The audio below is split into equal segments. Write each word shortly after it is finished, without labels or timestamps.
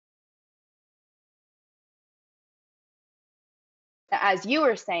As you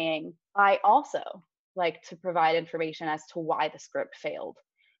were saying, I also like to provide information as to why the script failed,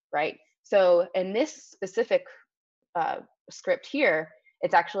 right? So in this specific script here,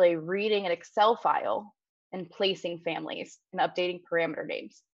 it's actually reading an Excel file and placing families and updating parameter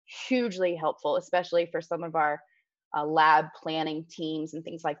names. Hugely helpful, especially for some of our lab planning teams and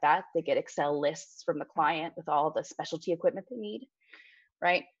things like that. They get Excel lists from the client with all the specialty equipment they need,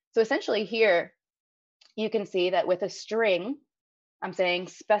 right? So essentially here, you can see that with a string, I'm saying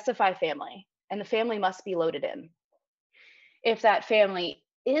specify family, and the family must be loaded in. If that family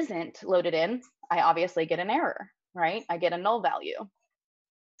isn't loaded in, I obviously get an error, right? I get a null value.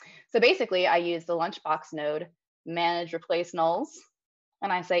 So basically, I use the lunchbox node, manage replace nulls,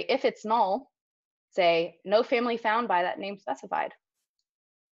 and I say if it's null, say no family found by that name specified,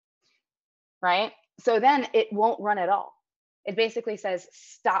 right? So then it won't run at all. It basically says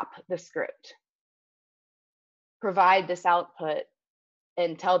stop the script, provide this output,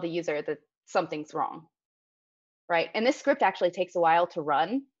 and tell the user that something's wrong, right? And this script actually takes a while to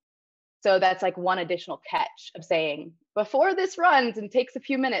run. So that's like one additional catch of saying, before this runs and takes a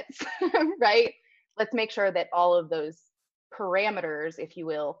few minutes, right? Let's make sure that all of those parameters, if you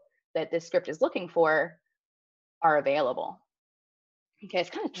will, that this script is looking for are available. Okay, it's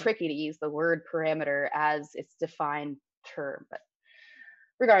kind of tricky to use the word parameter as its defined term, but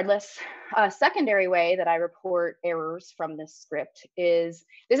regardless, a secondary way that I report errors from this script is,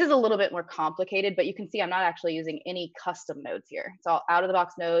 this is a little bit more complicated, but you can see I'm not actually using any custom nodes here. It's all out of the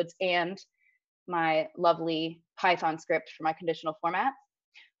box nodes and my lovely Python script for my conditional format.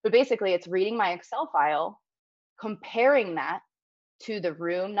 But basically it's reading my Excel file, comparing that to the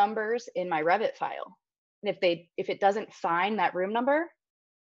room numbers in my Revit file. And if it doesn't find that room number,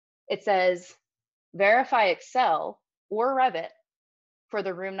 it says verify Excel or Revit for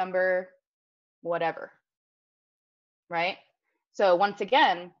the room number, whatever, right? So once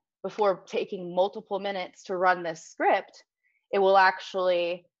again, before taking multiple minutes to run this script, it will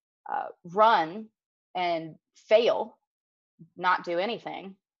actually run and fail, not do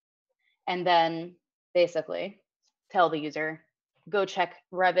anything, and then basically tell the user, go check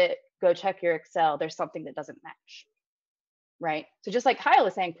Revit, go check your Excel, there's something that doesn't match, right? So just like Kyle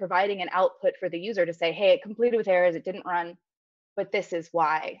was saying, providing an output for the user to say, hey, it completed with errors, it didn't run, but this is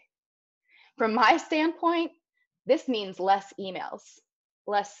why. From my standpoint, this means less emails,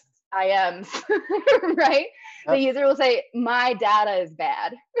 less IMs, right? The user will say, my data is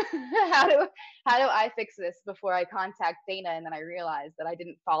bad. how do I fix this before I contact Dana and then I realize that I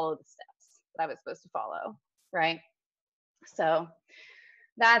didn't follow the steps that I was supposed to follow, right? So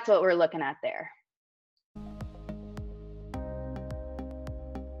that's what we're looking at there.